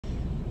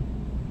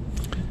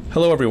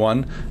Hello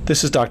everyone,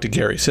 this is Dr.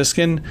 Gary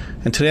Siskin,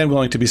 and today I'm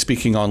going to be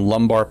speaking on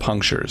lumbar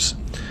punctures.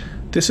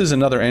 This is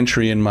another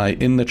entry in my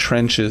In the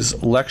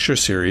Trenches lecture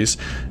series,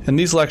 and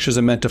these lectures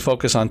are meant to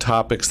focus on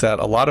topics that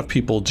a lot of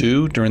people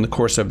do during the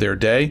course of their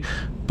day,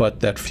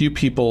 but that few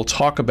people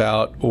talk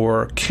about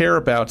or care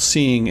about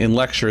seeing in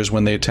lectures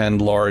when they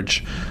attend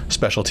large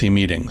specialty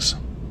meetings.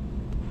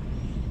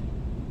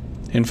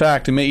 In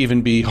fact, it may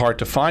even be hard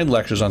to find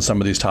lectures on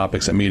some of these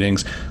topics at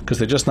meetings because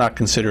they're just not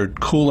considered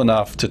cool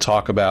enough to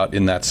talk about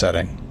in that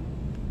setting.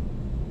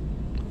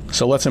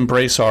 So let's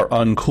embrace our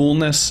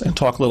uncoolness and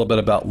talk a little bit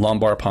about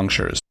lumbar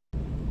punctures.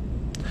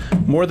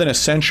 More than a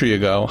century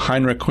ago,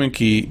 Heinrich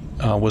Quincke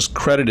was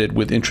credited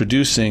with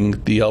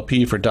introducing the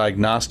LP for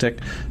diagnostic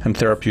and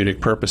therapeutic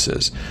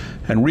purposes.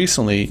 And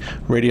recently,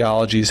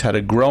 radiology's had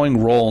a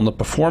growing role in the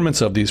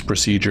performance of these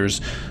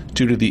procedures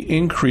due to the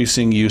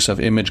increasing use of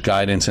image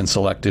guidance in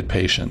selected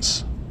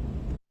patients.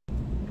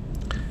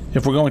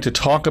 If we're going to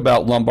talk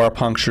about lumbar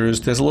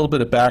punctures, there's a little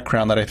bit of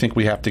background that I think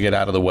we have to get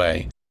out of the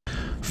way.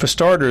 For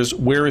starters,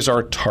 where is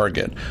our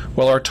target?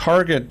 Well, our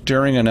target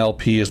during an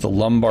LP is the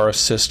lumbar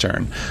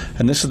cistern,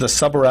 and this is the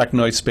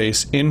subarachnoid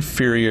space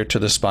inferior to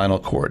the spinal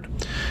cord.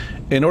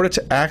 In order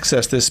to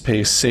access this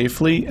space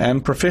safely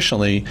and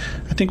proficiently,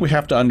 I think we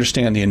have to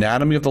understand the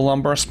anatomy of the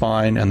lumbar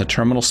spine and the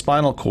terminal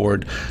spinal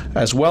cord,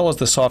 as well as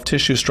the soft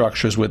tissue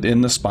structures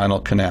within the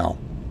spinal canal.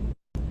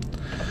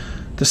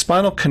 The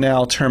spinal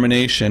canal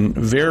termination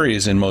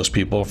varies in most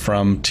people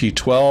from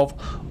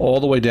T12 all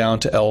the way down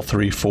to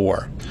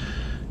L3-4.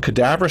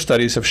 Cadaver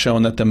studies have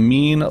shown that the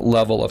mean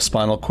level of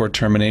spinal cord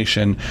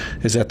termination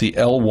is at the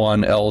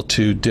L1,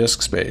 L2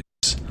 disc space.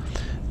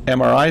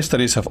 MRI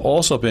studies have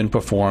also been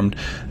performed,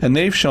 and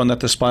they've shown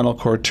that the spinal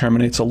cord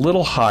terminates a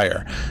little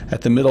higher,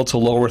 at the middle to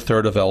lower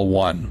third of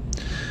L1.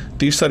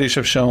 These studies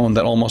have shown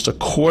that almost a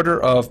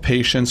quarter of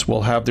patients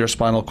will have their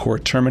spinal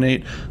cord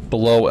terminate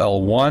below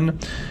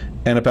L1,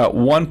 and about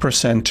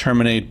 1%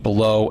 terminate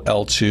below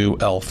L2,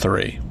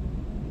 L3.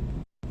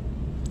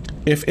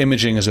 If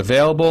imaging is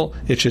available,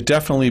 it should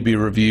definitely be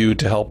reviewed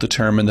to help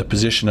determine the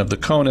position of the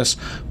conus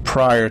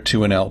prior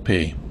to an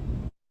LP.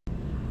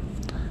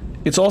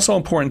 It's also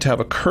important to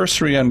have a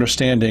cursory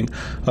understanding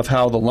of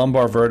how the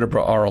lumbar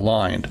vertebrae are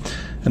aligned.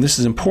 And this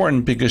is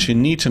important because you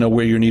need to know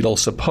where your needle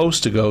is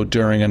supposed to go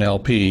during an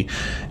LP,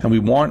 and we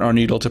want our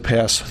needle to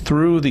pass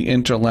through the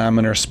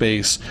interlaminar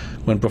space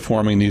when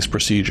performing these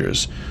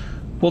procedures.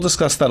 We'll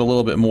discuss that a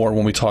little bit more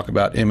when we talk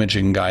about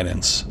imaging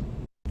guidance.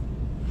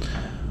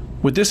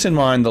 With this in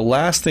mind, the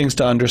last things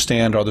to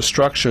understand are the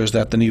structures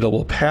that the needle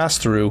will pass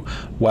through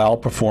while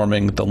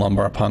performing the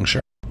lumbar puncture.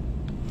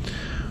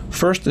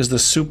 First is the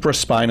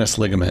supraspinous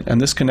ligament,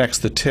 and this connects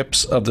the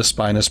tips of the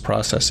spinous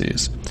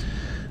processes.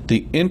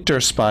 The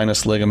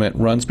interspinous ligament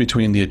runs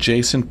between the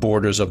adjacent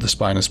borders of the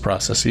spinous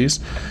processes,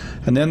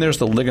 and then there's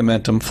the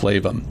ligamentum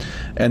flavum,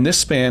 and this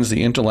spans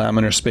the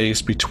interlaminar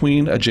space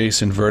between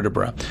adjacent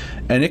vertebrae,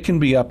 and it can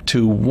be up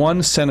to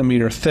 1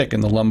 centimeter thick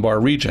in the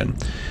lumbar region.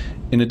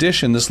 In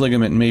addition, this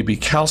ligament may be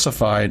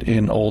calcified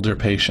in older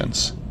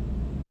patients.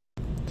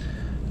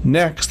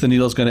 Next, the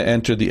needle is going to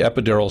enter the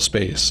epidural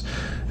space,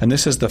 and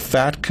this is the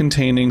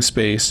fat-containing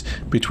space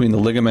between the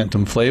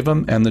ligamentum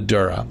flavum and the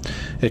dura.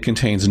 It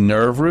contains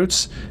nerve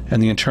roots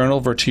and the internal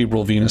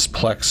vertebral venous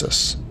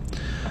plexus.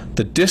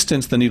 The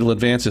distance the needle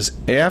advances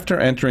after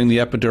entering the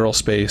epidural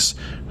space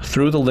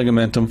through the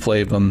ligamentum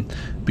flavum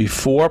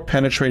before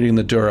penetrating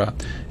the dura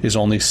is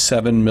only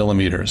 7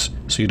 millimeters.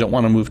 So you don't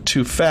want to move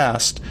too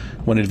fast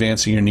when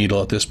advancing your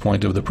needle at this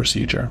point of the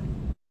procedure.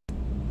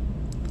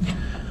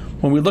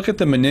 When we look at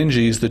the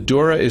meninges, the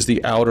dura is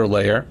the outer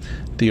layer,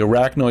 the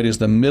arachnoid is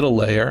the middle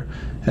layer,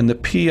 and the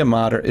pia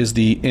mater is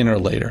the inner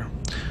layer.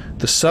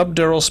 The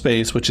subdural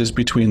space, which is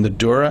between the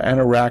dura and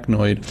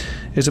arachnoid,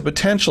 is a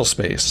potential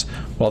space,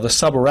 while the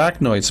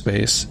subarachnoid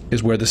space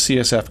is where the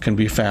CSF can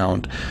be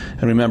found.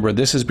 And remember,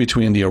 this is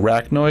between the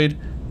arachnoid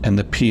and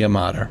the pia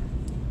mater.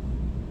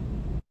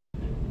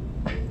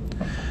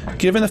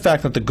 Given the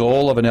fact that the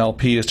goal of an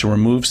LP is to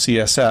remove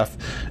CSF,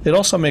 it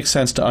also makes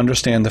sense to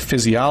understand the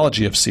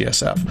physiology of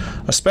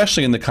CSF,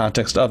 especially in the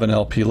context of an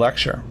LP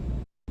lecture.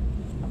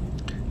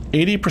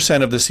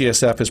 80% of the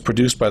CSF is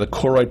produced by the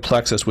choroid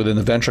plexus within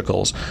the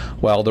ventricles,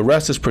 while the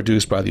rest is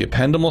produced by the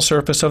ependymal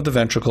surface of the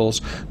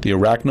ventricles, the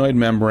arachnoid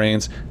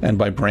membranes, and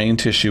by brain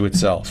tissue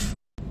itself.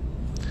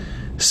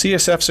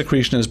 CSF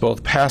secretion is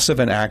both passive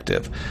and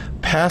active.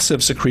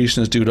 Passive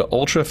secretion is due to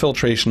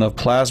ultrafiltration of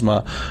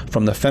plasma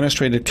from the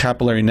fenestrated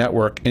capillary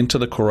network into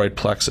the choroid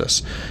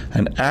plexus.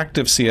 And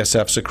active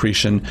CSF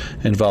secretion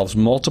involves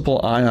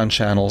multiple ion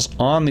channels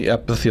on the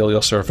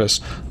epithelial surface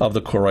of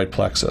the choroid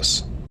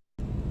plexus.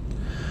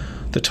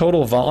 The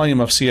total volume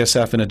of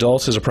CSF in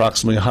adults is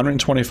approximately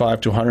 125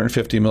 to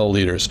 150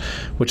 milliliters,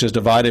 which is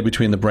divided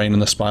between the brain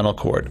and the spinal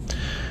cord.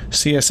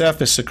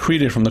 CSF is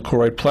secreted from the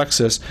choroid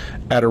plexus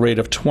at a rate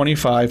of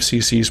 25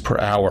 cc's per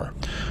hour.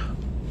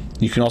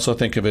 You can also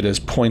think of it as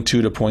 0.2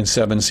 to 0.7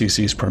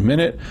 cc's per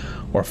minute,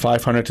 or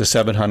 500 to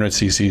 700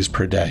 cc's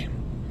per day.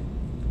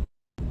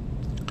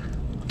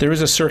 There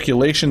is a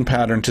circulation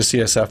pattern to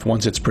CSF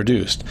once it's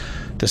produced.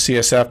 The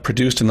CSF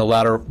produced in the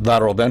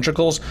lateral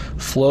ventricles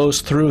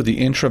flows through the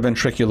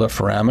intraventricular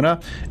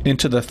foramina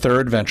into the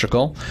third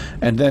ventricle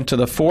and then to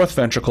the fourth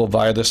ventricle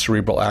via the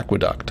cerebral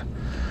aqueduct.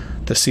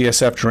 The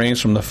CSF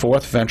drains from the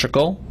fourth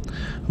ventricle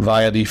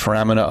via the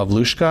foramina of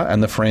Luschka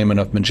and the foramen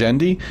of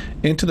Magendie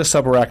into the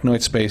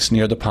subarachnoid space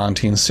near the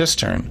pontine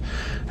cistern.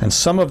 And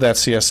some of that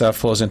CSF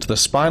flows into the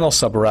spinal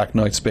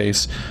subarachnoid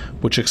space,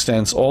 which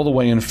extends all the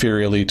way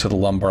inferiorly to the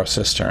lumbar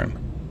cistern.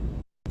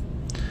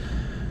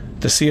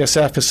 The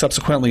CSF is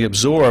subsequently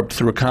absorbed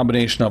through a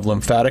combination of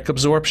lymphatic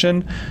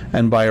absorption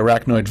and by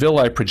arachnoid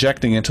villi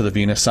projecting into the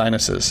venous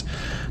sinuses.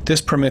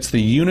 This permits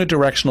the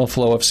unidirectional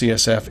flow of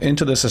CSF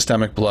into the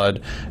systemic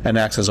blood and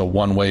acts as a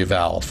one-way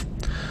valve.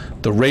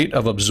 The rate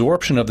of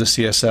absorption of the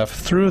CSF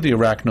through the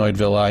arachnoid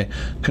villi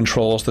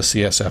controls the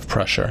CSF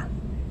pressure.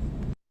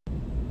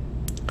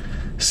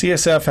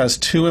 CSF has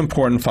two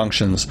important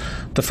functions.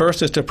 The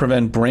first is to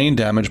prevent brain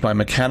damage by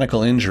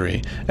mechanical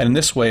injury, and in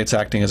this way it's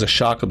acting as a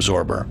shock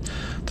absorber.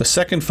 The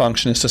second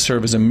function is to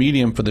serve as a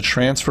medium for the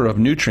transfer of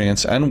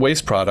nutrients and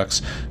waste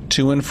products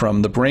to and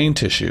from the brain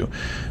tissue,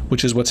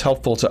 which is what's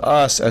helpful to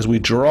us as we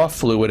draw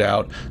fluid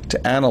out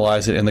to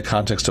analyze it in the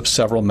context of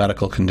several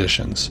medical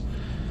conditions.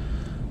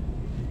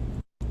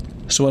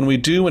 So when we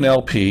do an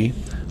LP,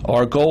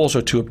 our goals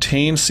are to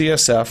obtain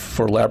CSF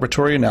for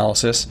laboratory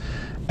analysis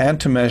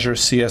and to measure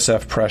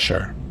CSF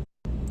pressure.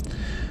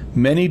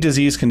 Many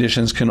disease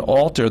conditions can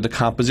alter the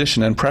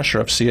composition and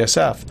pressure of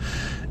CSF,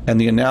 and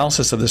the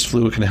analysis of this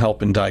fluid can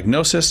help in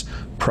diagnosis,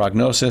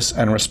 prognosis,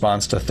 and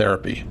response to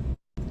therapy.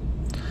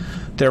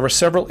 There are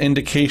several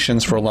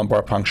indications for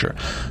lumbar puncture.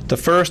 The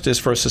first is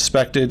for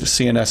suspected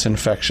CNS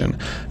infection,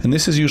 and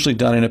this is usually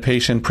done in a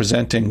patient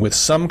presenting with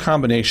some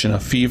combination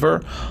of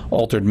fever,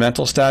 altered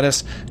mental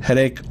status,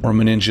 headache, or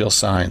meningeal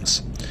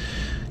signs.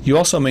 You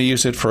also may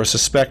use it for a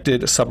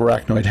suspected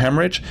subarachnoid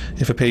hemorrhage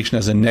if a patient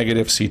has a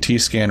negative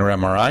CT scan or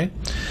MRI.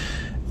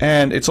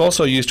 And it's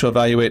also used to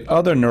evaluate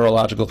other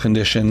neurological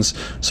conditions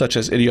such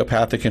as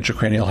idiopathic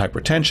intracranial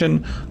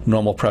hypertension,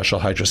 normal pressure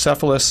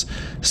hydrocephalus,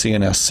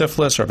 CNS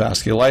syphilis or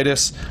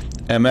vasculitis,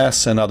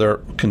 MS, and other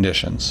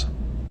conditions.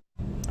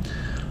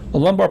 A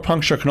lumbar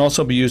puncture can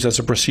also be used as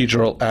a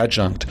procedural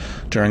adjunct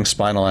during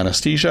spinal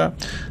anesthesia,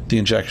 the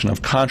injection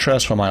of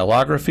contrast for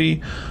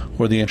myelography,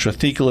 or the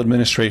intrathecal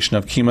administration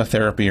of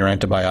chemotherapy or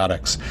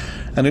antibiotics.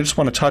 And I just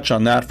want to touch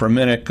on that for a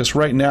minute because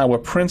right now we're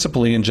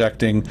principally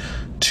injecting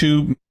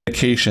two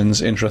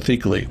medications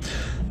intrathecally.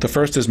 The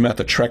first is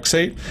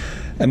methotrexate,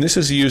 and this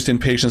is used in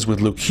patients with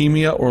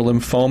leukemia or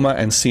lymphoma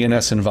and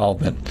CNS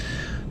involvement.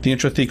 The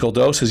intrathecal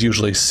dose is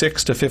usually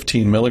 6 to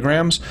 15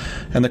 milligrams,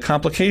 and the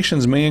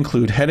complications may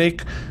include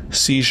headache,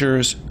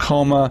 seizures,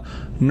 coma,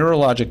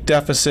 neurologic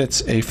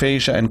deficits,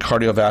 aphasia, and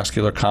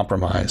cardiovascular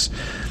compromise.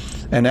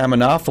 And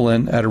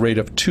aminophylline, at a rate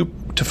of 2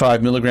 to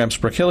 5 milligrams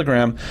per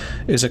kilogram,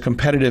 is a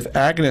competitive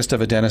agonist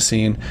of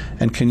adenosine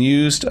and can be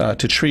used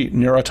to treat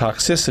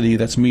neurotoxicity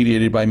that's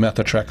mediated by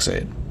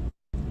methotrexate.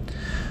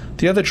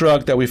 The other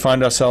drug that we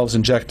find ourselves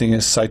injecting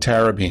is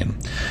cytarabine,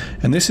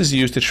 and this is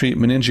used to treat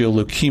meningeal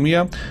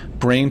leukemia,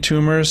 brain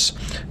tumors,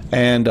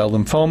 and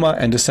lymphoma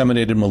and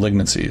disseminated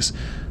malignancies.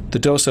 The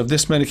dose of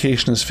this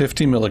medication is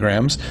 50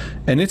 milligrams,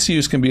 and its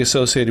use can be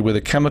associated with a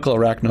chemical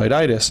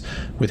arachnoiditis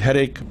with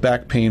headache,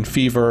 back pain,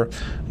 fever,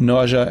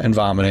 nausea, and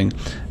vomiting,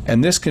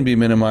 and this can be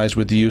minimized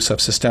with the use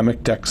of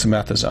systemic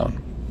dexamethasone.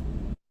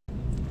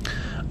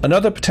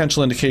 Another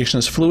potential indication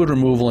is fluid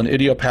removal in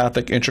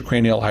idiopathic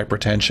intracranial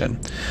hypertension.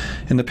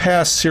 In the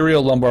past,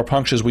 serial lumbar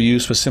punctures were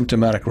used for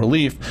symptomatic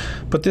relief,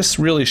 but this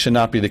really should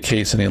not be the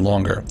case any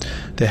longer.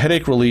 The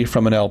headache relief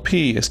from an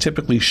LP is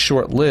typically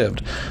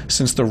short-lived,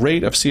 since the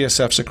rate of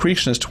CSF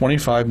secretion is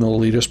 25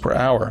 milliliters per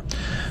hour.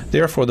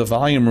 Therefore, the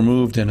volume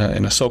removed in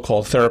a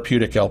so-called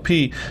therapeutic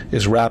LP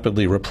is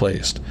rapidly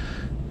replaced.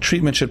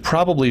 Treatment should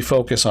probably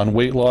focus on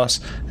weight loss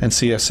and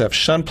CSF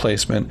shunt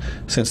placement,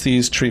 since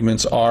these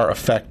treatments are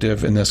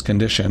effective in this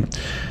condition.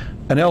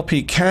 An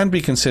LP can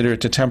be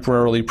considered to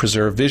temporarily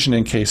preserve vision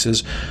in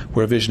cases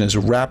where vision is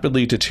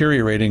rapidly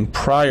deteriorating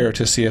prior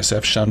to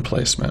CSF shunt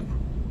placement.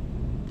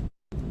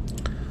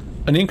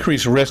 An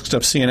increased risk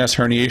of CNS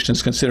herniation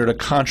is considered a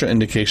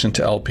contraindication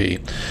to LP.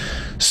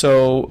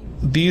 So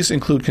these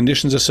include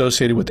conditions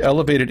associated with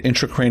elevated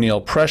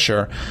intracranial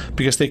pressure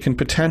because they can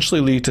potentially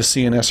lead to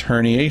CNS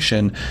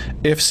herniation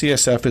if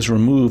CSF is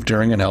removed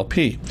during an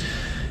LP.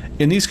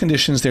 In these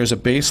conditions, there's a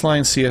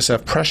baseline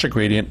CSF pressure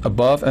gradient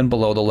above and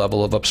below the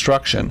level of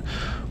obstruction.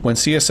 When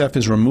CSF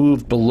is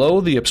removed below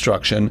the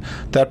obstruction,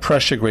 that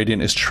pressure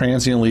gradient is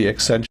transiently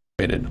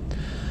accentuated.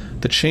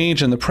 The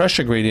change in the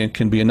pressure gradient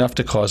can be enough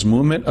to cause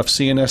movement of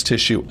CNS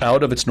tissue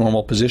out of its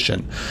normal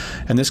position,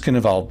 and this can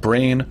involve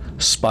brain,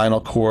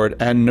 spinal cord,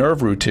 and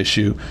nerve root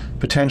tissue,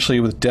 potentially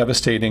with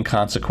devastating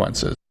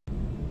consequences.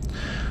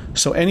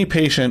 So any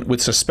patient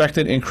with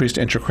suspected increased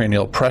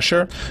intracranial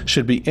pressure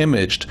should be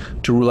imaged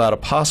to rule out a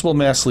possible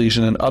mass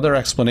lesion and other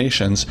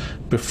explanations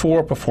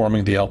before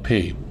performing the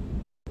LP.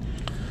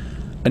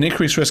 An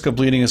increased risk of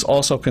bleeding is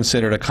also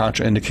considered a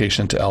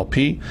contraindication to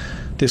LP.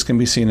 This can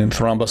be seen in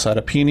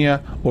thrombocytopenia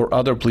or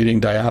other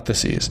bleeding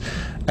diatheses.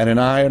 And an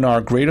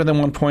INR greater than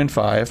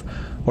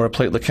 1.5 or a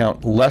platelet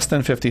count less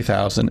than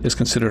 50,000 is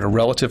considered a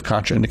relative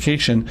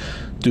contraindication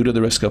due to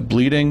the risk of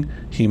bleeding,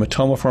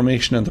 hematoma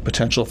formation, and the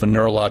potential for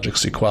neurologic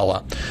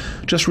sequela.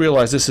 Just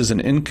realize this is an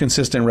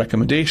inconsistent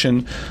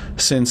recommendation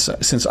since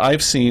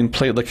I've seen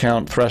platelet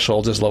count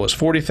thresholds as low as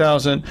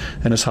 40,000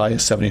 and as high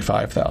as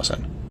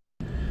 75,000.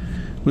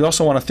 We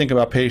also want to think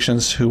about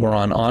patients who are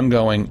on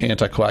ongoing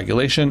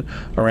anticoagulation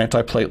or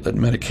antiplatelet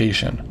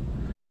medication.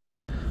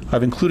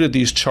 I've included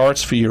these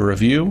charts for your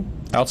review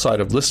outside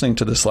of listening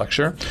to this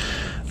lecture.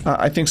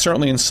 I think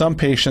certainly in some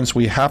patients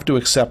we have to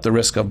accept the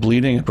risk of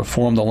bleeding and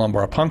perform the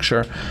lumbar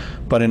puncture,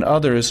 but in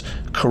others,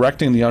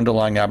 correcting the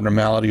underlying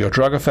abnormality or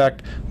drug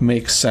effect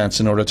makes sense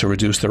in order to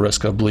reduce the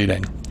risk of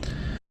bleeding.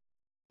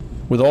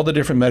 With all the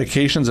different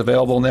medications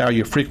available now,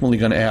 you're frequently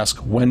going to ask,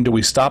 when do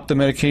we stop the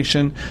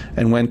medication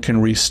and when can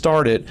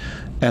restart it?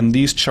 And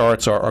these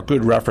charts are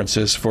good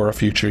references for a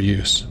future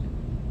use.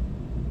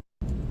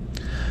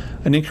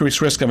 An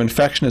increased risk of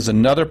infection is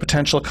another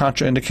potential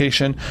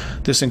contraindication.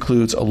 This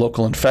includes a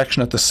local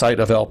infection at the site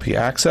of LP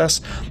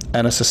access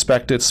and a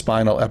suspected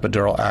spinal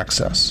epidural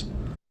access.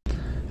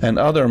 And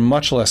other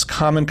much less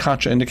common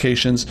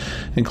contraindications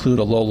include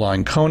a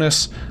low-lying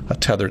conus, a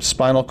tethered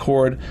spinal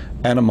cord,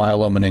 and a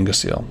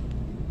myelomeningocele.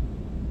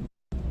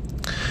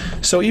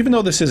 So even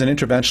though this is an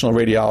interventional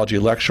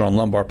radiology lecture on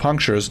lumbar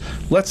punctures,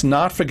 let's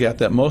not forget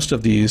that most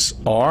of these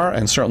are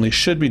and certainly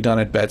should be done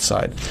at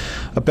bedside.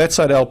 A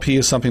bedside LP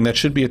is something that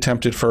should be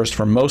attempted first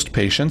for most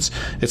patients.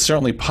 It's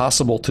certainly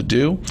possible to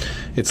do.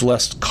 It's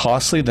less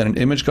costly than an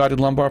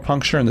image-guided lumbar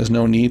puncture, and there's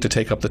no need to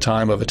take up the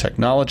time of a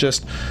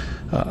technologist,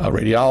 a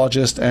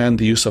radiologist, and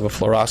the use of a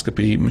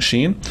fluoroscopy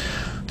machine.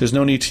 There's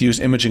no need to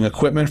use imaging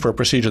equipment for a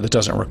procedure that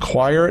doesn't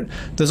require it.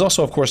 There's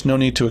also, of course, no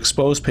need to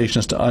expose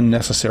patients to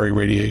unnecessary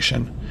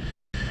radiation.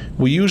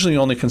 We usually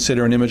only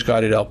consider an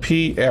image-guided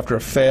LP after a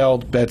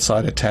failed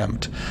bedside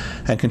attempt,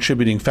 and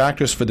contributing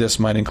factors for this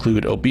might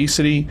include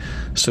obesity,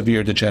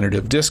 severe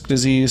degenerative disc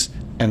disease,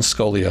 and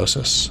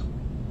scoliosis.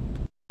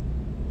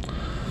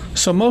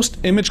 So most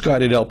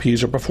image-guided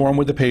LPs are performed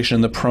with the patient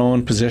in the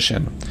prone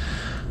position.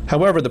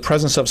 However, the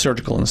presence of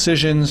surgical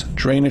incisions,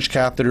 drainage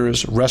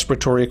catheters,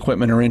 respiratory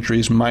equipment, or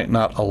injuries might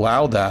not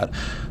allow that,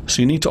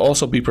 so you need to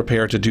also be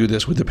prepared to do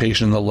this with the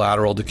patient in the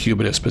lateral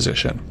decubitus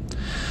position.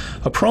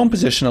 A prone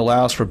position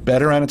allows for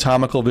better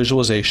anatomical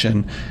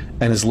visualization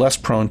and is less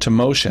prone to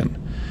motion.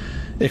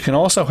 It can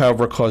also,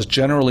 however, cause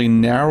generally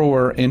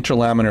narrower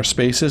interlaminar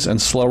spaces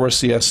and slower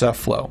CSF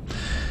flow.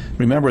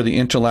 Remember, the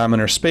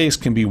interlaminar space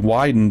can be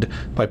widened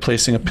by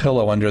placing a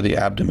pillow under the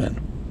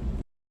abdomen.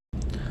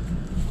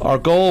 Our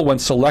goal when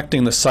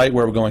selecting the site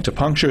where we're going to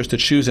puncture is to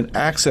choose an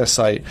access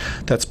site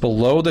that's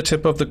below the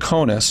tip of the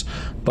conus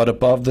but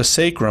above the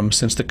sacrum,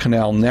 since the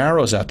canal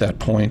narrows at that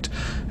point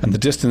and the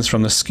distance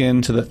from the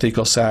skin to the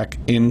thecal sac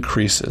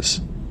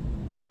increases.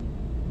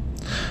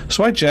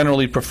 So I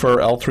generally prefer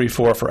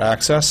L3-4 for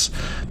access.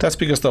 That's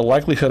because the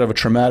likelihood of a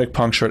traumatic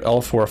puncture at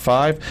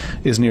L4-5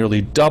 is nearly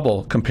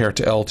double compared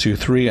to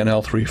L2-3 and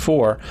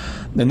L3-4,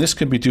 and this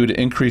could be due to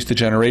increased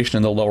degeneration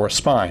in the lower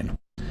spine.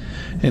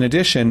 In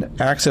addition,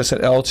 access at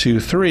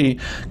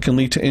L2-3 can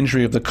lead to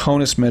injury of the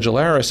conus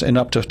medullaris in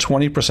up to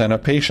 20%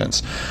 of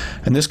patients,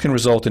 and this can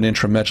result in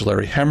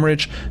intramedullary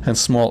hemorrhage and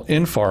small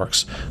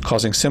infarcts,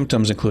 causing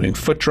symptoms including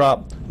foot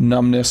drop,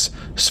 numbness,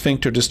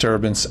 sphincter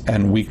disturbance,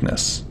 and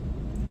weakness.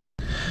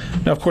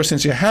 Now, of course,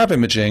 since you have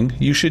imaging,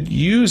 you should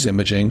use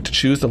imaging to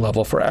choose the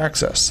level for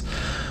access.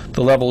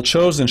 The level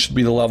chosen should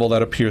be the level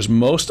that appears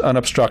most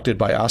unobstructed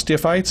by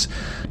osteophytes,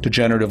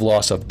 degenerative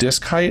loss of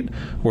disc height,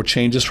 or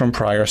changes from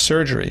prior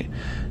surgery.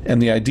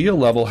 And the ideal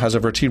level has a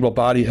vertebral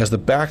body as the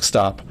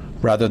backstop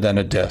rather than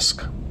a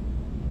disc.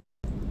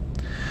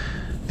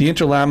 The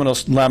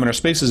interlaminar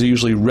spaces are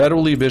usually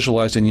readily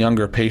visualized in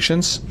younger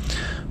patients,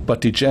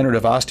 but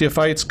degenerative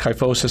osteophytes,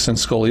 kyphosis, and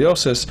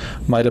scoliosis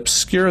might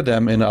obscure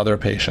them in other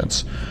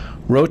patients.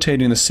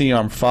 Rotating the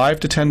C-arm 5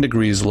 to 10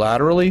 degrees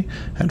laterally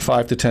and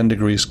 5 to 10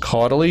 degrees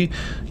caudally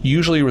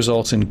usually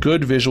results in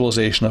good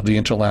visualization of the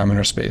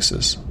interlaminar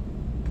spaces.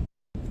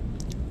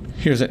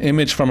 Here's an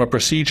image from a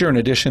procedure in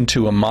addition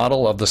to a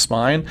model of the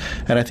spine,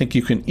 and I think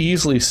you can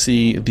easily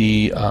see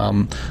the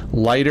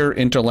lighter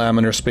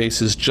interlaminar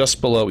spaces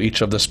just below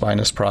each of the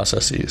spinous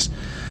processes.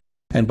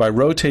 And by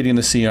rotating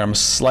the C-arm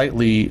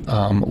slightly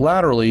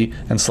laterally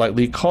and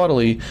slightly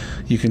caudally,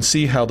 you can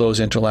see how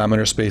those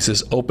interlaminar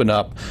spaces open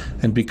up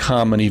and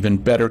become an even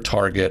better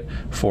target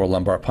for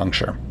lumbar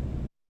puncture.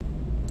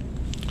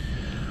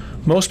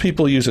 Most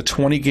people use a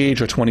 20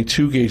 gauge or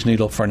 22 gauge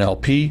needle for an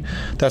LP.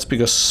 That's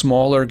because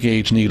smaller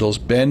gauge needles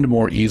bend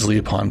more easily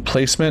upon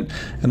placement,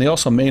 and they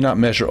also may not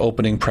measure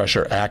opening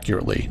pressure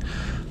accurately.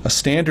 A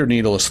standard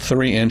needle is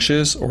 3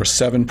 inches or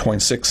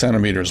 7.6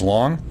 centimeters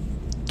long.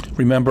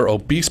 Remember,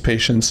 obese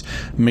patients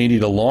may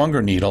need a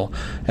longer needle,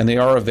 and they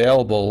are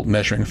available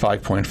measuring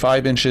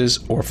 5.5 inches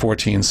or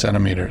 14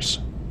 centimeters.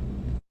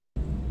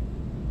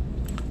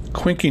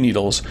 Quincke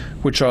needles,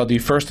 which are the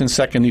first and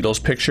second needles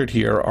pictured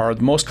here, are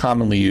most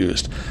commonly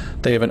used.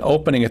 They have an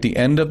opening at the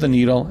end of the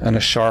needle and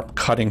a sharp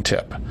cutting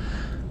tip.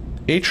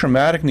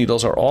 Atraumatic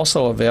needles are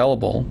also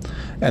available,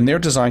 and they're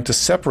designed to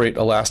separate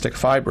elastic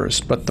fibers,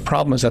 but the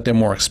problem is that they're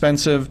more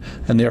expensive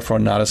and therefore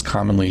not as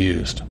commonly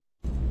used.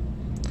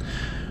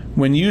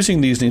 When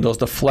using these needles,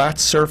 the flat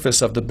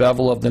surface of the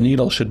bevel of the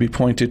needle should be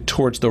pointed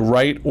towards the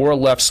right or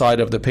left side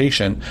of the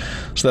patient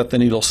so that the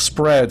needle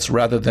spreads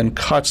rather than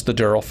cuts the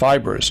dural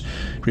fibers.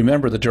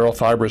 Remember, the dural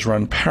fibers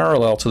run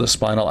parallel to the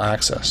spinal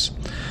axis.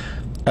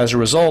 As a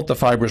result, the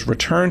fibers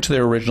return to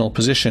their original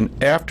position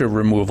after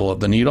removal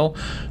of the needle,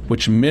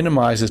 which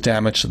minimizes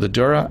damage to the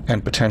dura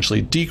and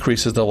potentially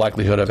decreases the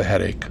likelihood of a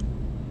headache.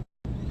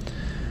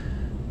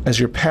 As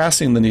you're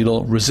passing the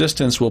needle,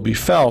 resistance will be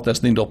felt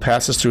as the needle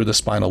passes through the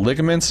spinal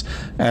ligaments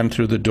and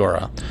through the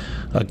dura.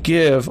 A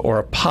give or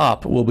a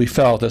pop will be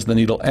felt as the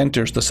needle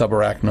enters the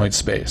subarachnoid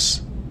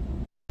space.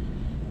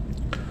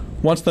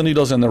 Once the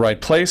needle is in the right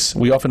place,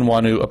 we often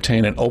want to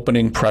obtain an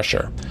opening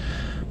pressure.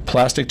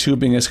 Plastic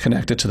tubing is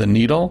connected to the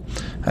needle,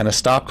 and a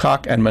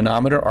stopcock and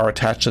manometer are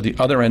attached to the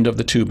other end of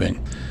the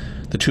tubing.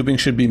 The tubing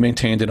should be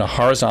maintained in a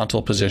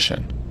horizontal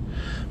position.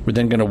 We're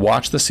then going to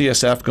watch the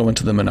CSF go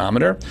into the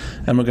manometer,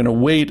 and we're going to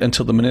wait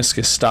until the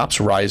meniscus stops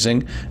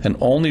rising and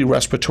only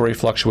respiratory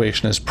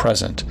fluctuation is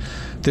present.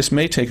 This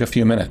may take a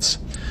few minutes.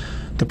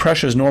 The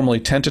pressure is normally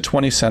 10 to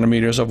 20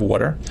 centimeters of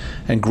water,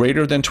 and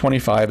greater than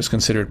 25 is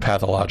considered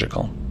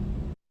pathological.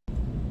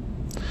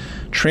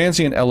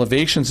 Transient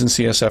elevations in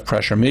CSF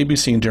pressure may be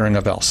seen during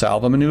a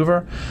Valsalva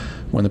maneuver,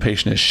 when the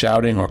patient is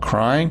shouting or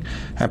crying,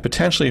 and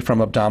potentially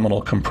from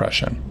abdominal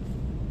compression.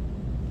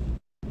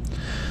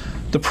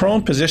 The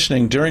prone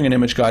positioning during an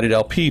image-guided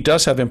LP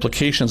does have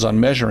implications on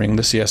measuring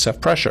the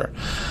CSF pressure.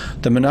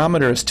 The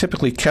manometer is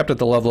typically kept at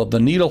the level of the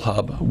needle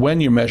hub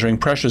when you're measuring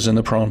pressures in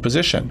the prone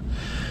position.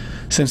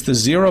 Since the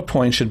 0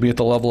 point should be at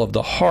the level of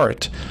the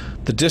heart,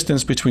 the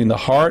distance between the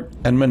heart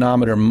and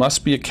manometer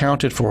must be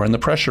accounted for in the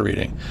pressure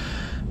reading.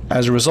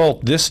 As a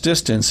result, this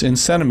distance in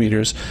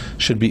centimeters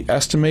should be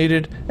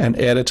estimated and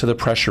added to the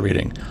pressure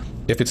reading.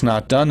 If it's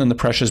not done, then the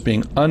pressure is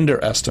being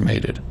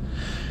underestimated.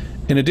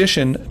 In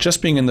addition,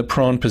 just being in the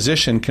prone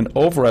position can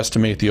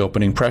overestimate the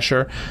opening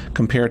pressure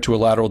compared to a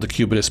lateral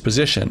decubitus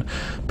position,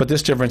 but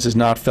this difference is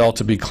not felt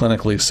to be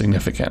clinically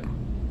significant.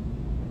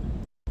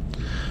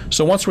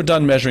 So once we're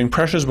done measuring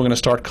pressures, we're going to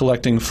start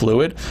collecting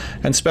fluid,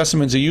 and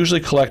specimens are usually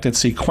collected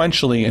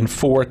sequentially in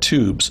 4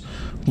 tubes.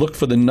 Look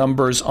for the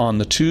numbers on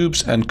the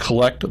tubes and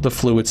collect the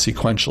fluid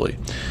sequentially.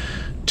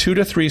 2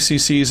 to 3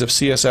 cc's of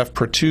CSF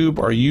per tube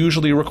are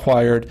usually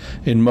required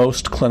in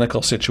most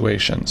clinical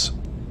situations.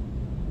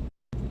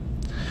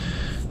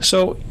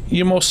 So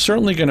you're most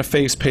certainly going to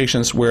face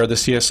patients where the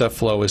CSF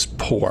flow is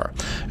poor,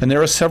 and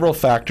there are several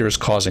factors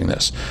causing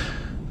this.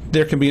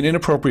 There can be an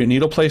inappropriate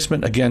needle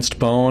placement against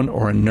bone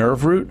or a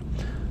nerve root.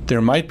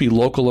 There might be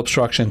local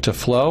obstruction to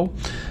flow,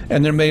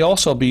 and there may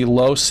also be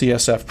low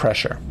CSF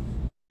pressure.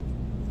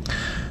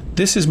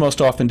 This is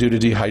most often due to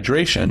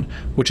dehydration,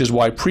 which is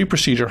why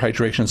pre-procedure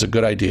hydration is a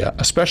good idea,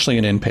 especially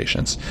in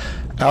inpatients.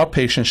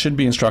 Outpatients should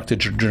be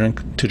instructed to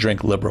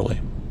drink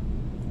liberally.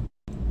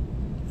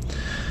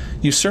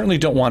 You certainly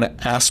don't want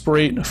to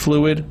aspirate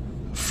fluid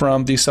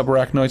from the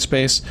subarachnoid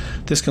space.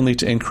 This can lead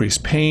to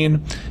increased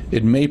pain.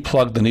 It may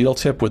plug the needle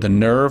tip with a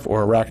nerve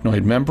or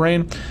arachnoid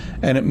membrane,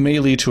 and it may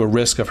lead to a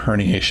risk of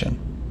herniation.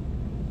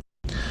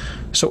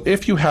 So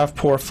if you have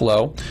poor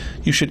flow,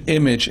 you should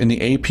image in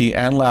the AP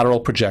and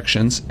lateral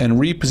projections and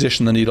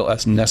reposition the needle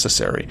as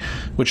necessary,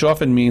 which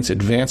often means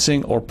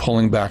advancing or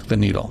pulling back the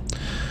needle.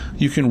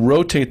 You can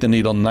rotate the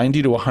needle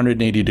 90 to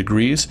 180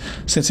 degrees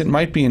since it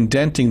might be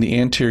indenting the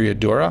anterior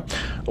dura,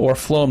 or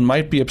flow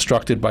might be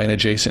obstructed by an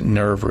adjacent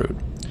nerve root.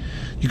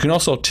 You can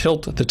also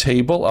tilt the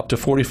table up to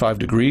 45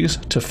 degrees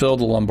to fill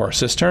the lumbar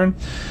cistern,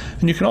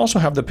 and you can also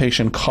have the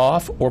patient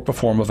cough or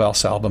perform a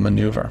Valsalva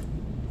maneuver.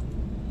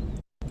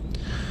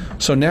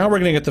 So now we're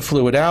going to get the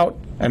fluid out,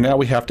 and now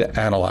we have to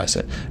analyze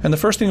it. And the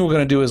first thing we're going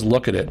to do is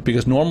look at it,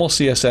 because normal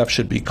CSF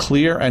should be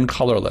clear and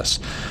colorless.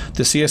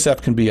 The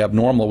CSF can be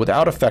abnormal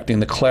without affecting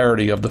the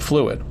clarity of the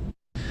fluid.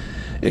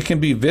 It can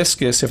be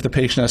viscous if the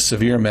patient has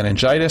severe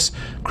meningitis,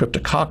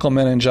 cryptococcal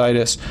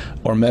meningitis,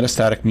 or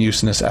metastatic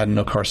mucinous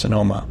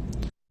adenocarcinoma.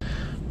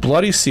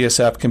 Bloody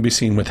CSF can be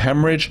seen with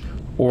hemorrhage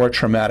or a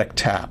traumatic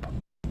tap.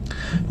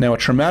 Now, a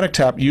traumatic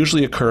tap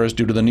usually occurs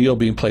due to the needle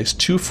being placed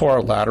too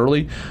far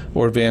laterally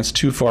or advanced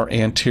too far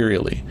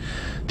anteriorly.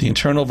 The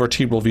internal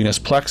vertebral venous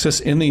plexus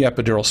in the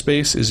epidural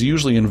space is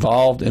usually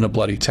involved in a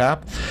bloody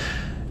tap.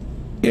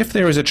 If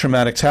there is a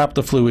traumatic tap,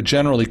 the fluid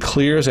generally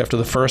clears after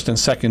the first and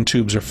second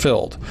tubes are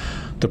filled.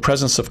 The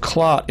presence of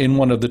clot in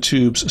one of the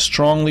tubes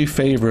strongly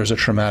favors a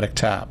traumatic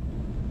tap.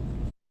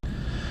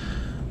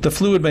 The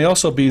fluid may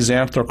also be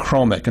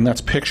xanthochromic, and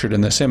that's pictured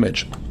in this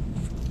image.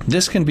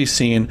 This can be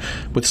seen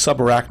with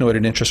subarachnoid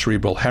and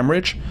intracerebral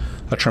hemorrhage,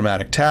 a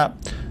traumatic tap,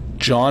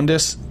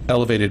 jaundice,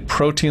 elevated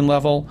protein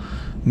level,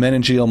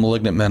 meningeal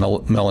malignant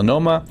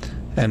melanoma,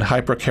 and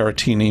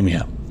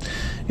hyperkeratinemia.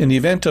 In the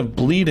event of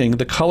bleeding,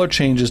 the color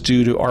changes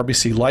due to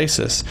RBC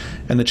lysis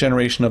and the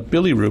generation of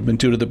bilirubin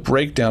due to the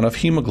breakdown of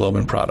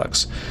hemoglobin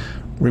products.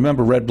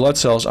 Remember, red blood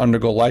cells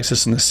undergo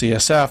lysis in the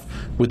CSF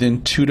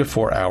within 2 to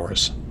 4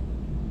 hours.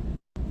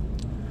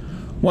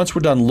 Once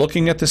we're done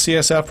looking at the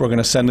CSF, we're going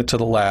to send it to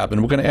the lab,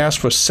 and we're going to ask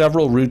for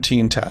several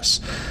routine tests.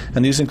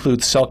 And these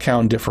include cell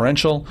count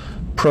differential,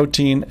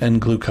 protein,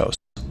 and glucose.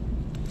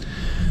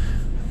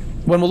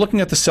 When we're looking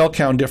at the cell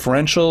count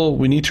differential,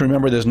 we need to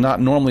remember there's not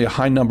normally a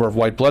high number of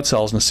white blood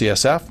cells in the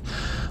CSF.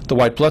 The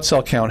white blood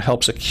cell count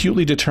helps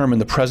acutely determine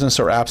the presence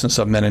or absence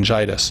of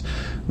meningitis.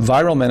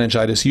 Viral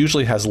meningitis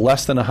usually has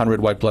less than 100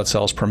 white blood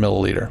cells per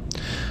milliliter.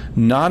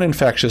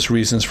 Non-infectious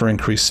reasons for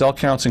increased cell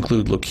counts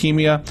include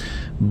leukemia,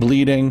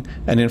 bleeding,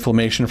 and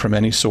inflammation from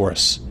any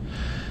source.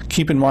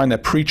 Keep in mind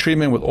that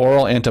pretreatment with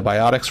oral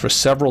antibiotics for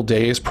several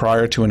days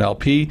prior to an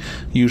LP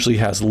usually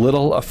has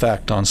little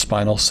effect on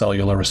spinal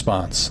cellular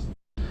response.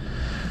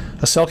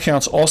 A cell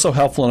count is also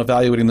helpful in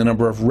evaluating the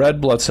number of red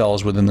blood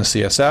cells within the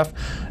CSF,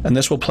 and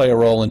this will play a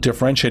role in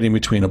differentiating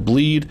between a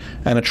bleed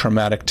and a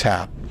traumatic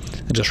tap.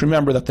 And just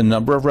remember that the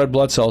number of red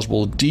blood cells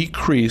will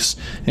decrease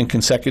in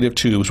consecutive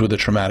tubes with a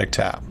traumatic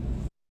tap.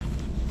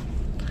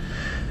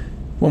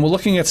 When we're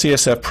looking at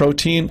CSF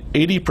protein,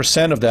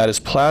 80% of that is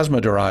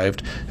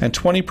plasma-derived and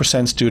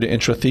 20% is due to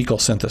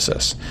intrathecal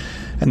synthesis.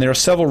 And there are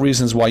several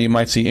reasons why you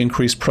might see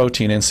increased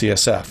protein in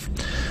CSF.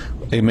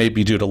 It may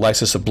be due to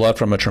lysis of blood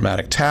from a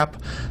traumatic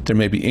tap. There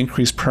may be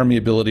increased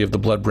permeability of the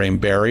blood-brain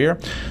barrier,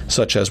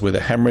 such as with a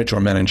hemorrhage or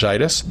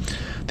meningitis.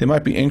 There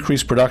might be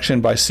increased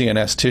production by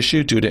CNS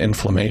tissue due to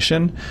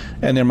inflammation,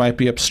 and there might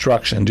be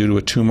obstruction due to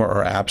a tumor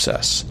or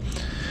abscess.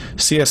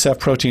 CSF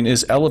protein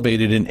is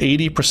elevated in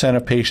 80%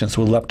 of patients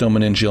with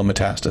leptomeningeal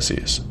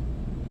metastases.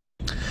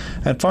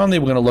 And finally,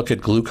 we're going to look at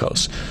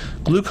glucose.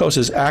 Glucose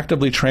is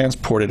actively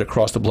transported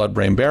across the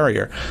blood-brain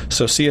barrier,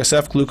 so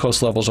CSF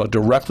glucose levels are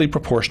directly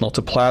proportional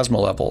to plasma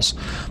levels.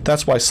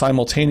 That's why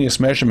simultaneous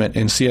measurement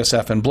in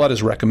CSF and blood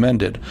is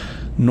recommended.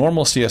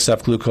 Normal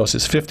CSF glucose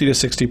is 50 to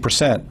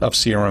 60% of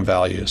serum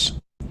values.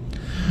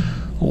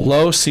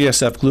 Low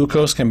CSF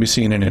glucose can be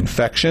seen in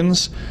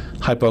infections,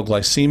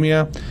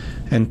 hypoglycemia,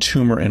 and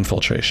tumor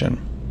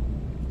infiltration.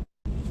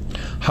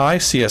 High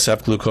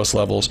CSF glucose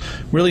levels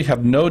really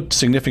have no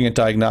significant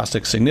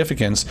diagnostic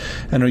significance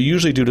and are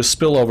usually due to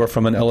spillover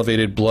from an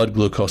elevated blood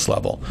glucose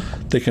level.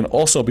 They can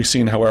also be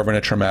seen, however, in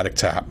a traumatic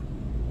tap.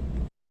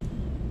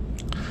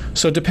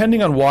 So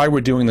depending on why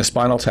we're doing the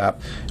spinal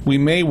tap, we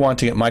may want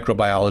to get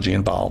microbiology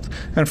involved.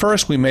 And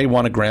first, we may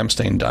want a gram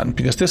stain done,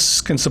 because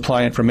this can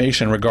supply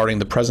information regarding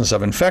the presence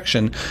of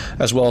infection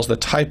as well as the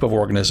type of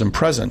organism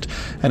present.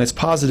 And it's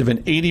positive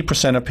in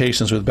 80% of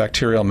patients with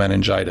bacterial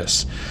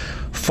meningitis.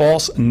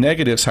 False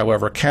negatives,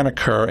 however, can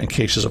occur in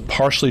cases of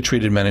partially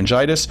treated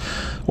meningitis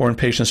or in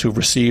patients who've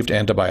received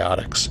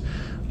antibiotics.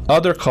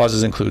 Other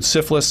causes include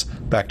syphilis,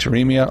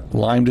 bacteremia,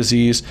 Lyme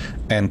disease,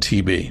 and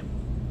TB.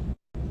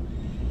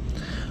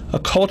 A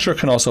culture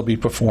can also be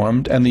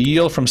performed, and the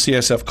yield from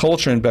CSF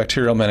culture in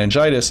bacterial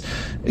meningitis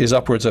is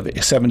upwards of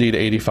 70 to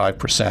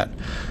 85%.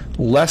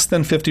 Less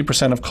than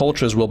 50% of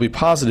cultures will be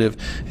positive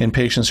in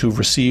patients who've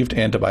received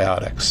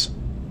antibiotics.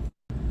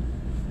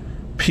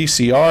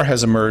 PCR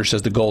has emerged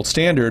as the gold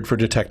standard for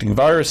detecting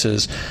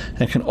viruses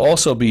and can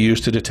also be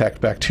used to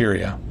detect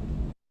bacteria.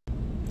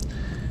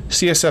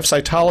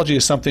 CSF cytology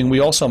is something we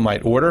also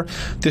might order.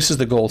 This is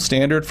the gold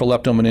standard for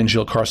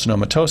leptomeningeal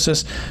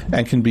carcinomatosis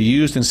and can be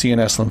used in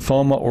CNS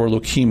lymphoma or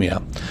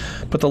leukemia.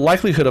 But the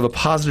likelihood of a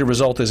positive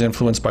result is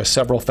influenced by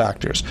several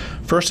factors.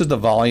 First is the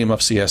volume of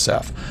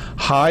CSF.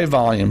 High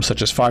volumes,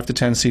 such as 5 to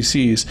 10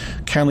 cc's,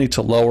 can lead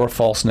to lower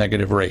false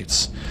negative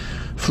rates.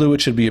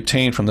 Fluid should be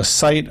obtained from the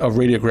site of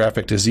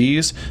radiographic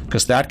disease,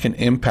 because that can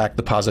impact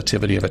the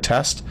positivity of a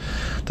test.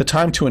 The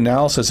time to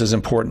analysis is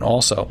important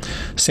also.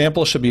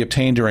 Samples should be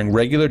obtained during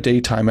regular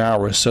daytime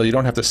hours, so you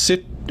don't have to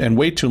sit and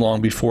wait too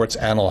long before it's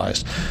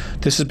analyzed.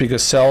 This is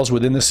because cells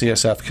within the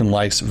CSF can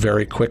lyse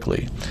very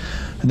quickly.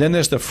 And then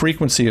there's the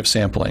frequency of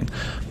sampling.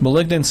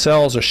 Malignant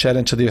cells are shed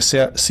into the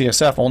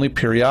CSF only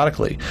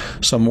periodically,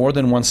 so more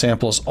than one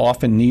sample is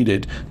often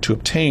needed to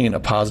obtain a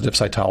positive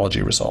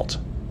cytology result.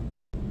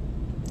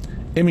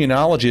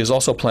 Immunology is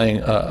also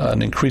playing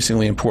an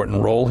increasingly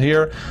important role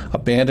here. A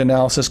band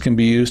analysis can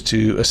be used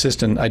to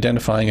assist in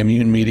identifying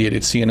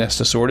immune-mediated CNS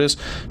disorders,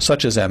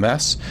 such as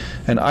MS,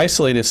 and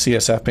isolated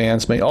CSF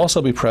bands may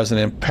also be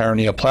present in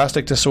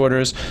paraneoplastic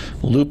disorders,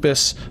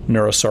 lupus,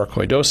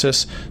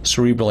 neurosarcoidosis,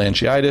 cerebral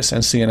angiitis,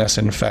 and CNS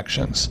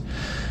infections.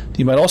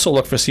 You might also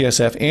look for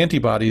CSF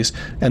antibodies,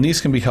 and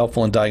these can be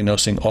helpful in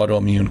diagnosing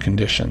autoimmune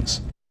conditions.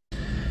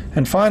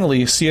 And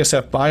finally,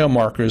 CSF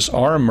biomarkers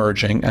are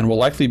emerging and will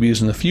likely be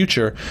used in the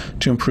future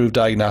to improve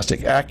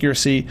diagnostic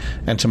accuracy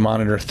and to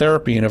monitor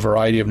therapy in a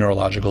variety of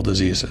neurological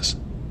diseases.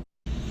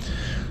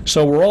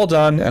 So we're all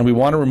done, and we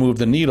want to remove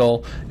the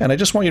needle, and I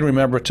just want you to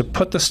remember to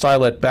put the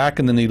stylet back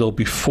in the needle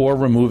before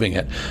removing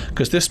it,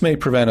 because this may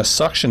prevent a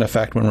suction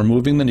effect when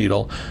removing the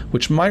needle,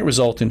 which might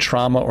result in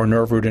trauma or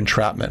nerve root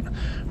entrapment.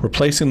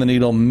 Replacing the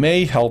needle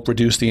may help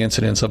reduce the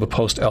incidence of a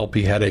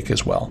post-LP headache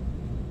as well.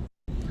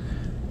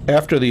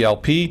 After the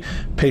LP,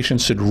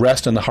 patients should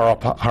rest in the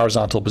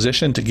horizontal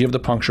position to give the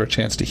puncture a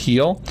chance to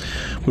heal.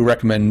 We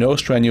recommend no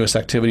strenuous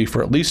activity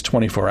for at least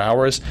 24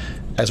 hours,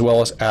 as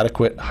well as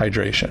adequate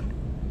hydration.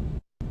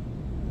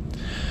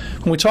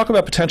 When we talk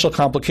about potential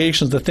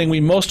complications, the thing we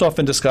most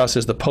often discuss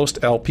is the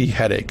post-LP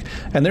headache.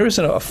 And there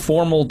isn't a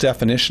formal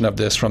definition of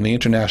this from the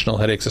International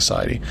Headache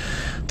Society.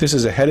 This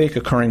is a headache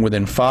occurring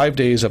within 5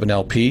 days of an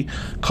LP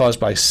caused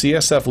by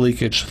CSF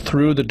leakage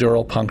through the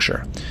dural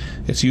puncture.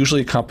 It's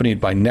usually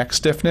accompanied by neck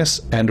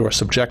stiffness and/or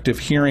subjective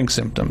hearing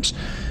symptoms.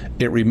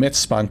 It remits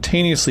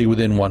spontaneously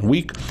within 1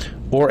 week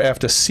or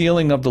after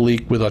sealing of the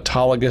leak with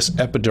autologous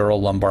epidural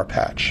lumbar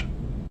patch.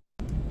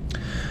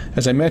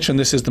 As I mentioned,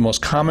 this is the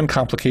most common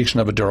complication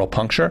of a dural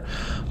puncture.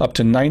 Up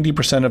to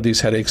 90% of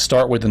these headaches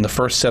start within the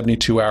first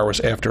 72 hours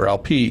after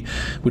LP,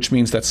 which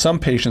means that some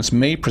patients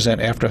may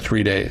present after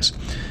 3 days.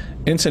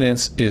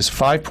 Incidence is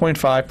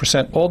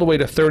 5.5% all the way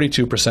to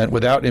 32%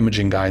 without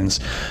imaging guidance,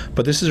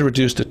 but this is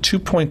reduced to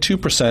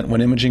 2.2% when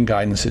imaging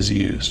guidance is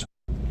used.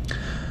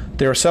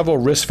 There are several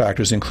risk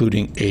factors,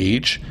 including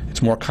age.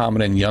 It's more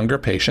common in younger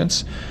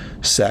patients.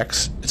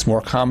 Sex, it's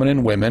more common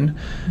in women,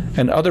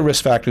 and other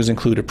risk factors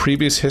include a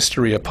previous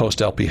history of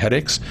post-LP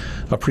headaches,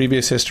 a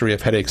previous history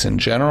of headaches in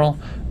general,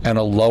 and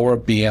a lower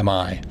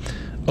BMI.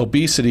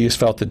 Obesity is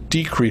felt to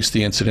decrease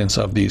the incidence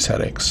of these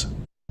headaches.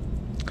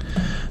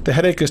 The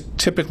headache is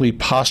typically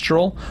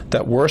postural,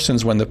 that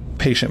worsens when the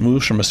patient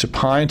moves from a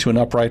supine to an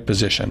upright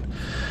position.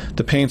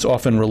 The pain is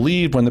often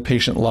relieved when the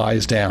patient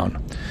lies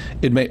down.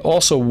 It may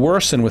also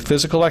worsen with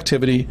physical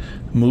activity,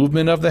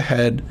 movement of the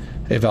head,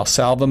 a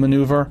Valsalva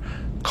maneuver,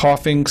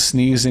 coughing,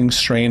 sneezing,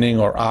 straining,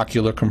 or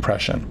ocular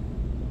compression.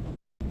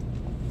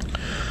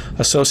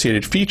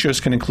 Associated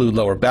features can include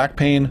lower back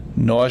pain,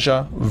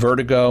 nausea,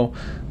 vertigo,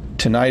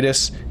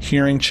 tinnitus,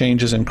 hearing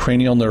changes, and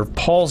cranial nerve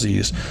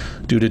palsies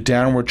due to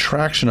downward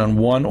traction on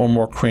one or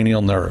more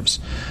cranial nerves.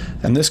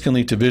 And this can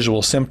lead to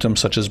visual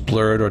symptoms such as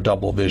blurred or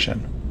double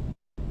vision.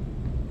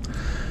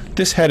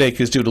 This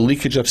headache is due to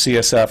leakage of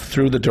CSF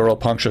through the dural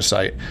puncture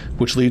site,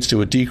 which leads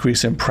to a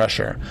decrease in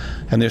pressure.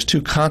 And there's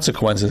two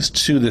consequences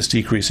to this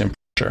decrease in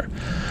pressure.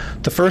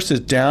 The first is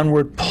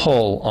downward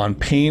pull on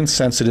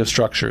pain-sensitive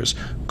structures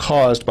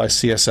caused by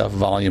CSF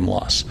volume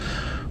loss.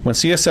 When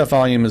CSF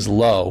volume is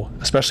low,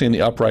 especially in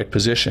the upright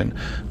position,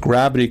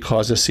 gravity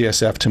causes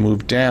CSF to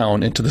move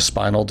down into the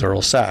spinal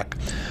dural sac.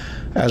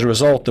 As a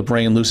result, the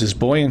brain loses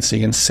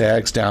buoyancy and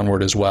sags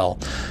downward as well,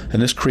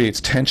 and this creates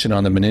tension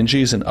on the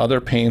meninges and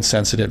other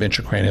pain-sensitive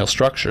intracranial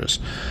structures.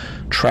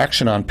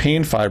 Traction on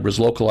pain fibers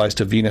localized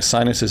to venous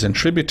sinuses and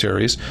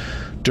tributaries,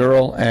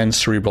 dural and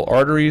cerebral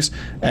arteries,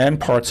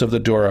 and parts of the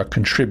dura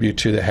contribute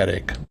to the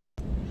headache.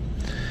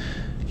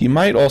 You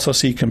might also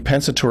see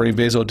compensatory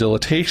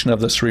vasodilatation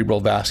of the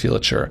cerebral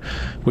vasculature,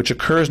 which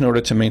occurs in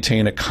order to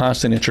maintain a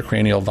constant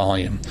intracranial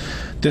volume.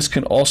 This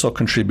can also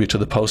contribute to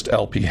the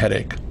post-LP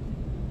headache.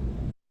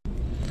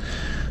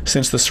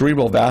 Since the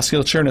cerebral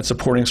vasculature and its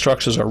supporting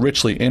structures are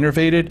richly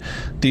innervated,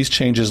 these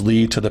changes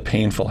lead to the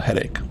painful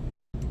headache.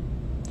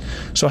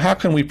 So how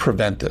can we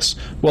prevent this?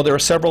 Well, there are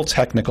several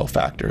technical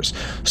factors.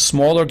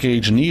 Smaller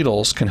gauge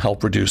needles can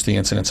help reduce the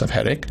incidence of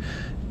headache.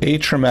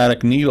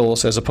 Atraumatic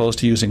needles, as opposed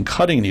to using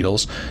cutting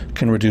needles,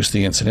 can reduce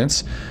the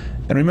incidence.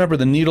 And remember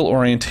the needle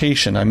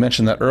orientation. I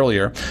mentioned that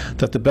earlier,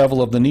 that the bevel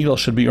of the needle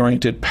should be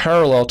oriented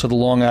parallel to the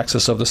long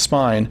axis of the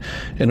spine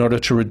in order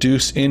to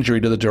reduce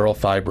injury to the dural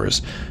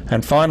fibers.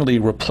 And finally,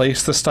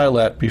 replace the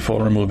stylet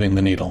before removing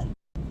the needle.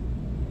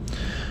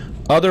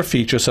 Other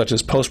features such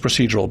as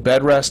post-procedural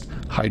bed rest,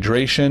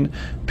 hydration,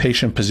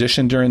 patient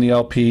position during the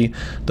LP,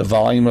 the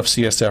volume of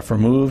CSF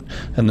removed,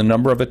 and the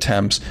number of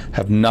attempts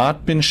have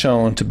not been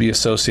shown to be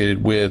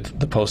associated with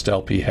the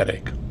post-LP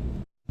headache.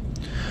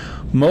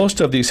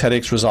 Most of these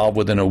headaches resolve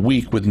within a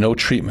week with no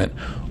treatment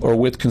or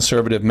with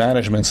conservative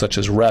management such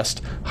as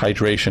rest,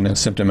 hydration, and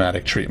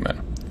symptomatic treatment.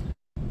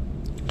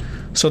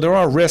 So there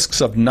are risks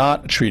of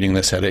not treating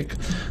this headache.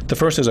 The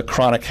first is a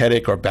chronic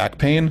headache or back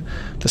pain.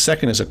 The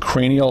second is a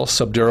cranial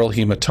subdural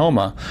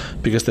hematoma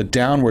because the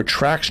downward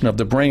traction of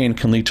the brain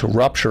can lead to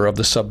rupture of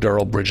the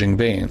subdural bridging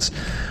veins.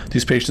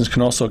 These patients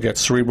can also get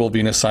cerebral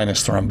venous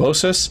sinus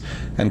thrombosis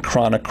and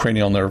chronic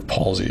cranial nerve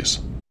palsies.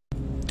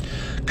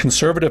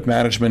 Conservative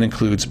management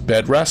includes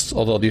bed rest,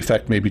 although the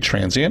effect may be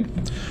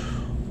transient.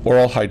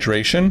 Oral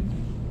hydration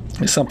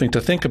is something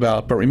to think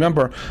about, but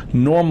remember,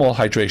 normal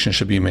hydration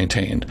should be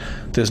maintained.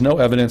 There's no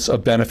evidence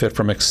of benefit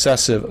from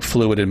excessive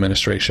fluid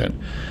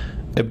administration.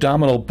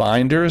 Abdominal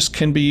binders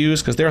can be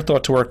used because they're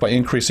thought to work by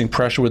increasing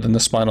pressure within the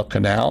spinal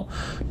canal,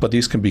 but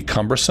these can be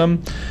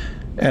cumbersome.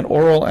 And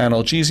oral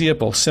analgesia,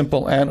 both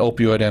simple and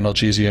opioid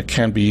analgesia,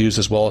 can be used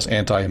as well as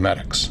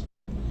antiemetics.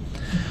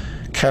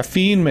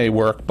 Caffeine may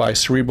work by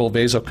cerebral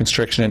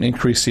vasoconstriction and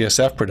increased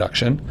CSF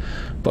production,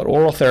 but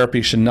oral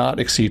therapy should not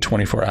exceed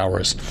 24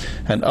 hours.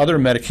 And other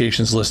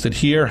medications listed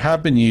here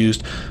have been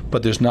used,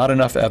 but there's not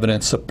enough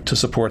evidence to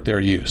support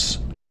their use.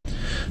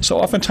 So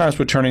oftentimes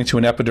we're turning to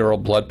an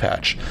epidural blood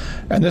patch,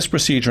 and this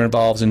procedure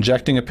involves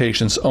injecting a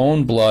patient's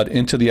own blood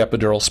into the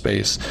epidural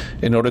space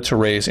in order to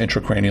raise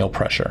intracranial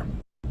pressure.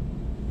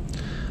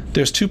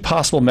 There's two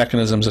possible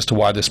mechanisms as to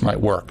why this might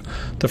work.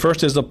 The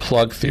first is the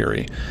plug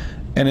theory.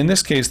 And in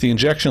this case, the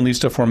injection leads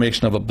to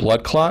formation of a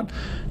blood clot,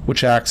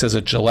 which acts as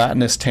a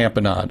gelatinous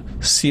tamponade,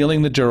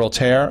 sealing the dural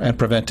tear and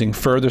preventing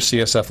further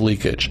CSF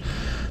leakage.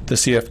 The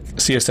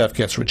CSF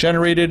gets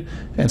regenerated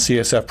and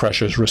CSF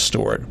pressure is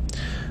restored.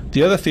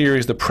 The other theory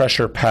is the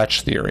pressure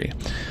patch theory.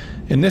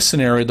 In this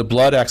scenario, the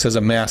blood acts as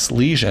a mass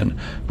lesion,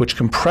 which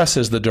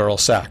compresses the dural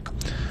sac.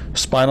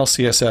 Spinal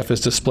CSF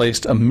is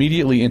displaced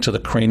immediately into the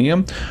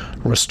cranium,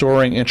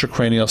 restoring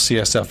intracranial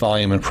CSF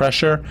volume and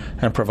pressure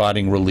and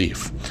providing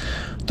relief.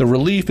 The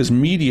relief is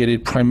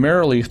mediated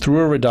primarily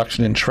through a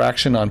reduction in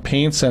traction on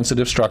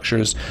pain-sensitive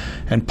structures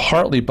and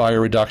partly by a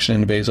reduction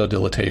in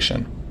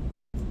vasodilatation.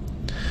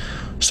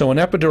 So an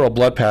epidural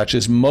blood patch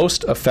is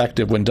most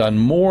effective when done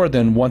more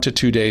than 1 to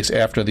 2 days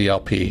after the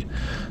LP.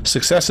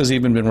 Success has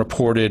even been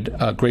reported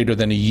greater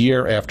than a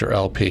year after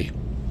LP.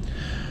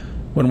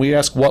 When we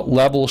ask what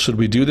level should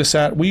we do this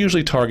at, we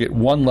usually target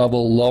one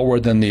level lower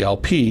than the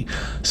LP,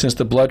 since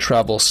the blood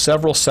travels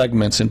several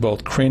segments in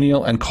both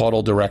cranial and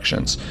caudal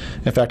directions.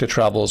 In fact, it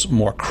travels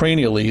more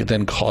cranially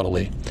than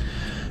caudally.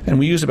 And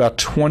we use about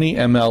 20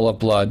 ml of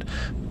blood,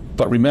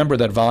 but remember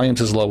that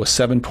volumes as low as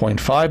 7.5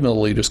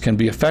 milliliters can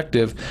be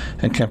effective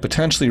and can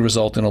potentially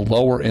result in a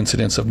lower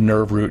incidence of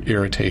nerve root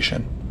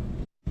irritation.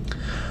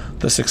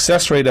 The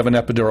success rate of an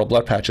epidural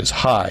blood patch is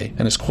high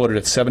and is quoted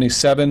at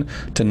 77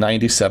 to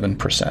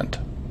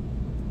 97%.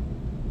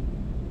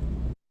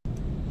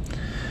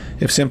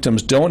 If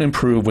symptoms don't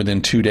improve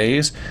within 2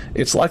 days,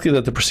 it's likely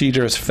that the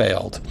procedure has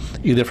failed,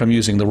 either from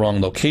using the wrong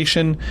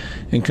location,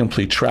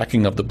 incomplete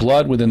tracking of the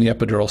blood within the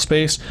epidural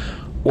space,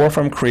 or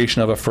from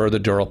creation of a further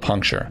dural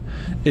puncture.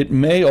 It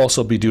may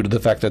also be due to the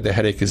fact that the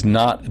headache is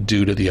not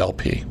due to the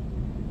LP.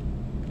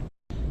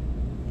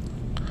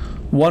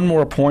 One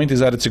more point is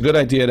that it's a good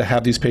idea to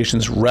have these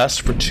patients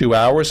rest for 2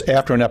 hours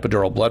after an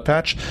epidural blood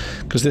patch,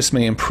 because this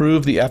may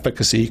improve the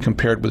efficacy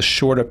compared with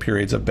shorter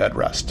periods of bed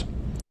rest.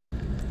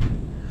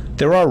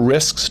 There are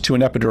risks to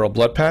an epidural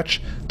blood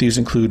patch. These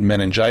include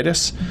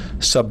meningitis,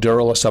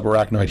 subdural or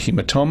subarachnoid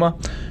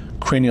hematoma,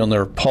 cranial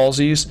nerve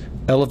palsies,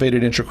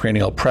 elevated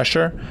intracranial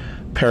pressure,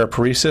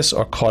 paraparesis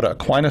or cauda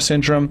equina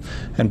syndrome,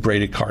 and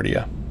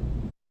bradycardia.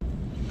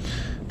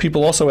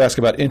 People also ask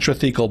about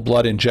intrathecal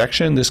blood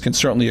injection. This can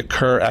certainly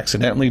occur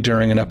accidentally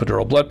during an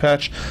epidural blood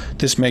patch.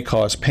 This may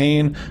cause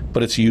pain,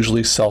 but it's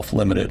usually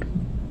self-limited.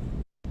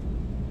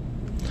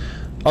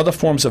 Other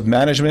forms of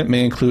management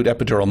may include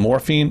epidural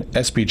morphine,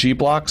 SPG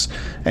blocks,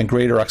 and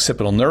greater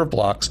occipital nerve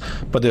blocks,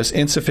 but there's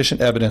insufficient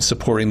evidence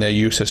supporting their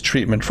use as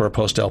treatment for a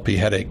post-LP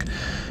headache.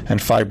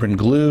 And fibrin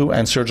glue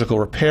and surgical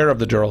repair of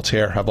the dural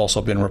tear have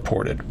also been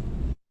reported.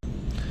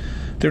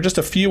 There are just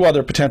a few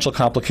other potential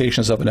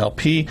complications of an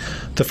LP.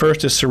 The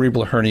first is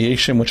cerebral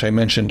herniation, which I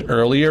mentioned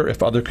earlier,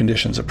 if other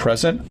conditions are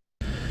present.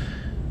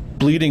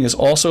 Bleeding is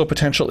also a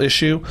potential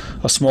issue.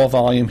 A small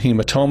volume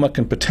hematoma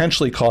can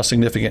potentially cause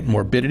significant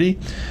morbidity.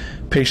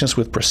 Patients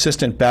with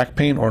persistent back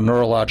pain or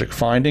neurologic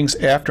findings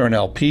after an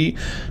LP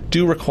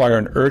do require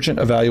an urgent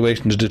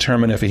evaluation to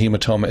determine if a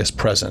hematoma is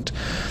present.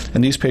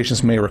 And these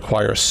patients may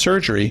require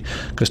surgery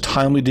because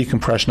timely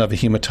decompression of a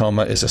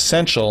hematoma is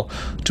essential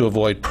to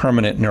avoid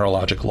permanent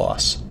neurologic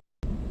loss.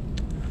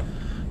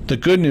 The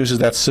good news is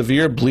that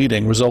severe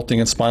bleeding resulting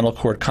in spinal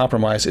cord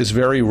compromise is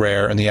very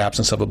rare in the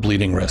absence of a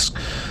bleeding risk.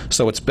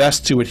 So it's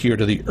best to adhere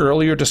to the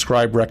earlier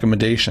described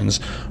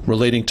recommendations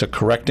relating to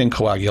correcting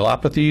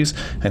coagulopathies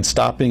and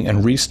stopping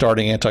and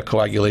restarting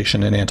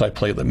anticoagulation and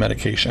antiplatelet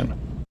medication.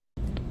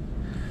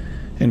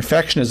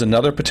 Infection is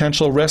another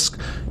potential risk.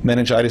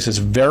 Meningitis is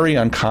very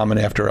uncommon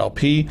after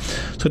LP,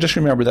 so just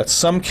remember that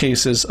some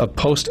cases of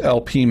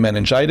post-LP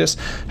meningitis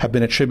have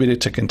been attributed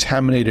to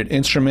contaminated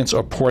instruments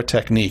or poor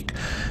technique,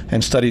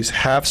 and studies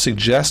have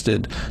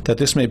suggested that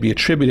this may be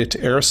attributed to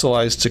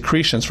aerosolized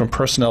secretions from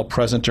personnel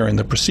present during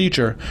the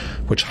procedure,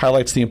 which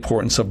highlights the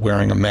importance of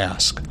wearing a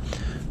mask.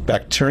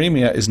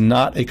 Bacteremia is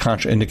not a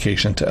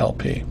contraindication to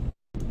LP.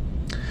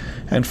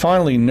 And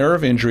finally,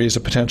 nerve injury is a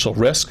potential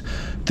risk.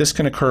 This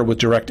can occur with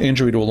direct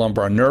injury to a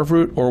lumbar nerve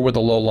root or with a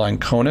low-lying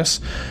conus.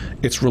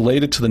 It's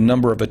related to the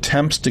number of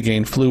attempts to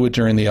gain fluid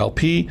during the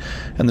LP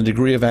and the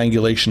degree of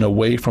angulation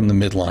away from the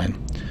midline.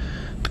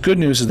 The good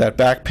news is that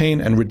back pain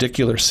and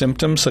radicular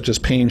symptoms, such as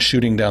pain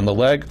shooting down the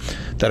leg,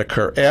 that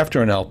occur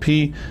after an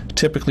LP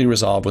typically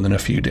resolve within a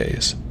few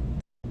days.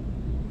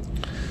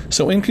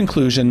 So in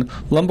conclusion,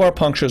 lumbar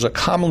punctures are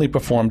commonly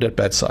performed at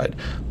bedside,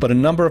 but a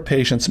number of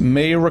patients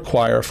may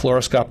require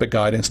fluoroscopic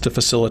guidance to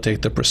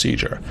facilitate the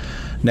procedure.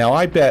 Now,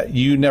 I bet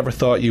you never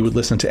thought you would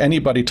listen to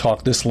anybody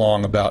talk this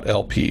long about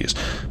LPs,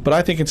 but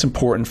I think it's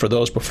important for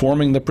those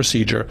performing the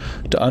procedure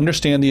to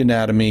understand the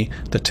anatomy,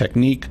 the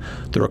technique,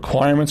 the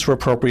requirements for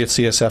appropriate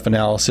CSF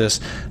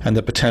analysis, and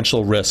the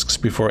potential risks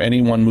before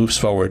anyone moves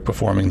forward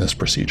performing this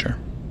procedure.